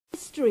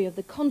history of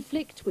the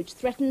conflict which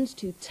threatened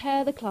to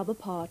tear the club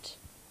apart.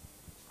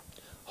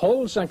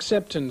 Hall's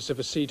acceptance of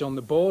a seat on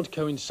the board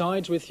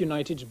coincides with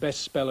United's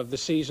best spell of the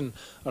season,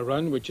 a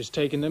run which has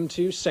taken them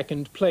to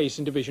second place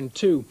in Division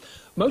 2.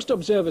 Most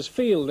observers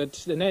feel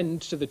that an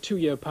end to the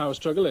two-year power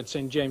struggle at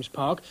St James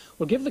Park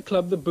will give the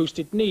club the boost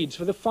it needs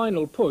for the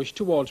final push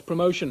towards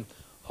promotion.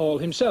 Hall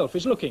himself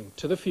is looking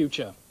to the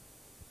future.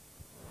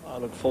 I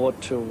look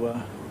forward to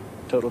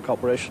total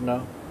cooperation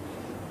now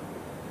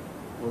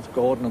with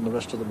Gordon and the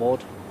rest of the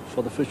board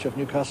for the future of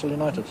Newcastle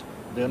United.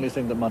 The only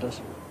thing that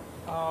matters.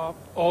 Are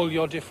all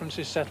your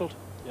differences settled?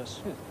 Yes.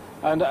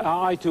 And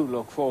I too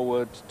look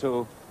forward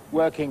to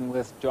working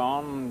with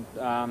John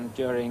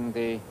during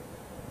the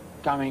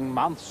coming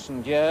months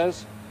and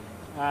years,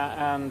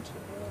 and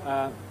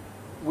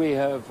we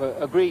have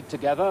agreed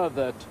together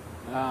that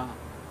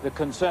the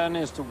concern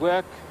is to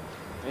work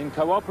in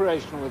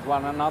cooperation with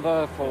one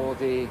another for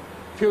the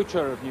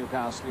future of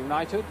Newcastle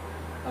United,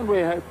 and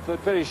we hope that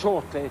very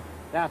shortly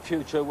that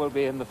future will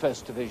be in the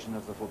first division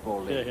of the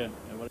Football League. Yeah.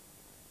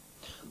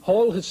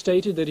 Hall has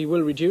stated that he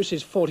will reduce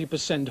his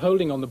 40%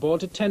 holding on the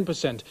board to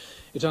 10%.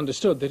 It's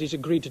understood that he's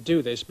agreed to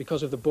do this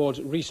because of the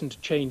board's recent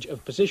change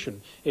of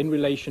position in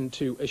relation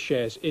to a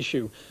shares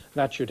issue.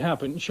 That should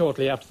happen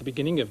shortly after the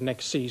beginning of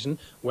next season,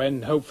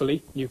 when,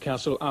 hopefully,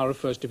 Newcastle are a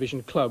First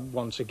Division club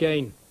once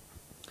again.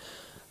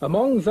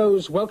 Among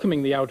those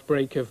welcoming the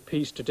outbreak of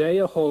peace today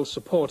are Hall's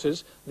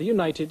supporters, the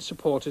United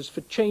Supporters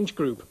for Change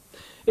group.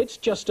 It's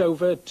just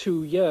over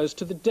 2 years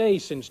to the day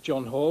since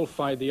John Hall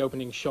fired the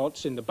opening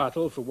shots in the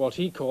battle for what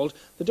he called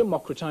the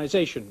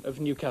democratisation of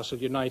Newcastle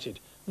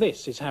United.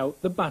 This is how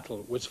the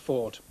battle was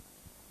fought.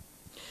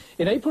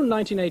 In April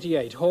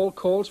 1988, Hall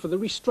calls for the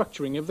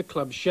restructuring of the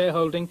club's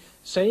shareholding,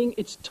 saying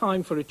it's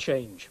time for a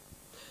change.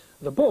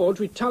 The board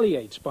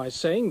retaliates by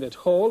saying that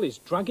Hall is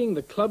dragging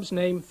the club's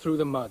name through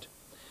the mud.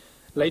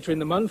 Later in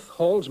the month,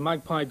 Hall's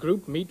Magpie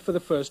Group meet for the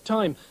first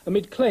time,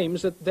 amid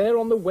claims that they're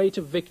on the way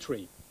to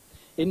victory.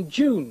 In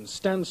June,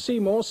 Stan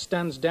Seymour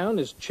stands down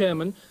as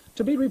chairman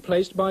to be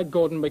replaced by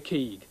Gordon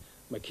McKeague.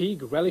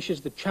 McKeague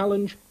relishes the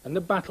challenge and the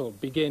battle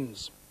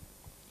begins.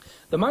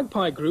 The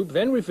Magpie Group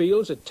then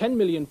reveals a £10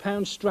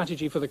 million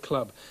strategy for the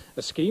club,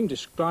 a scheme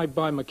described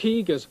by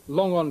McKeague as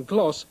long on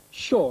gloss,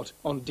 short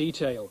on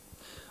detail.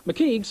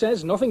 McKeague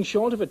says nothing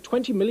short of a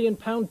 £20 million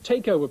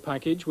takeover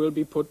package will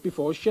be put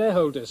before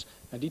shareholders,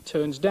 and he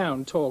turns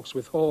down talks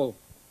with Hall.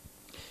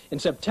 In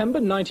September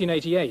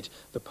 1988,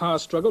 the power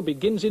struggle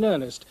begins in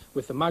earnest,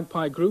 with the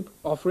Magpie Group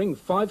offering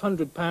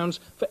 £500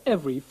 for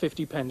every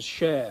 50p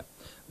share.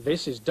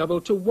 This is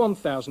doubled to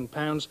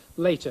 £1,000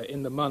 later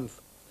in the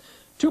month.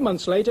 2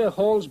 months later,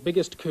 Hall's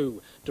biggest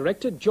coup.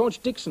 Director George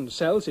Dixon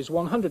sells his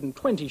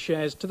 120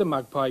 shares to the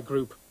Magpie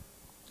Group.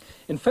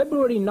 In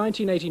February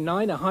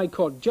 1989, a High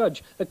Court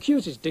judge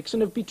accuses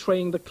Dixon of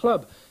betraying the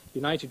club.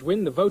 United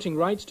win the voting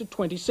rights to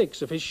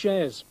 26 of his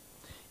shares.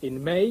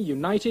 In May,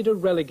 United are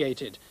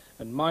relegated,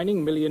 and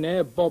mining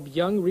millionaire Bob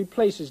Young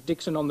replaces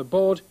Dixon on the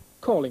board,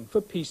 calling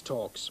for peace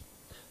talks.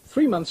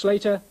 3 months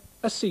later,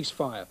 a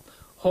ceasefire.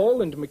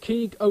 Hall and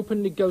McKeague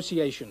open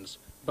negotiations,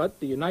 but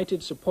the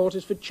United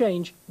Supporters for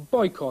Change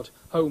boycott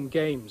home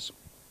games.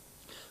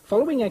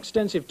 Following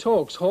extensive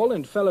talks, Hall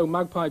and fellow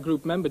Magpie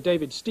Group member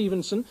David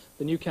Stevenson,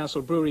 the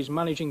Newcastle Brewery's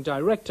managing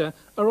director,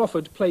 are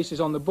offered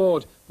places on the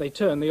board. They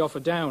turn the offer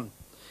down.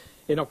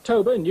 In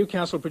October,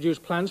 Newcastle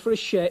produced plans for a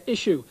share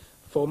issue.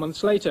 4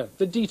 months later,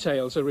 the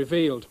details are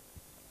revealed.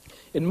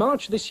 In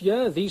March this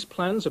year, these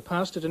plans are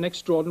passed at an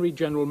extraordinary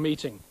general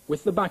meeting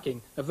with the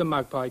backing of the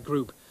Magpie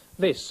Group.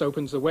 This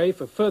opens the way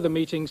for further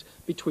meetings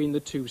between the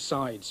two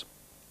sides.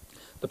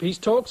 The peace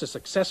talks are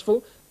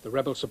successful. The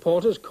rebel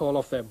supporters call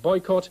off their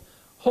boycott.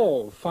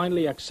 Hall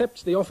finally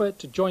accepts the offer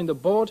to join the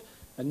board,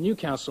 and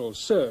Newcastle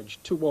surge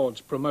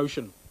towards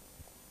promotion.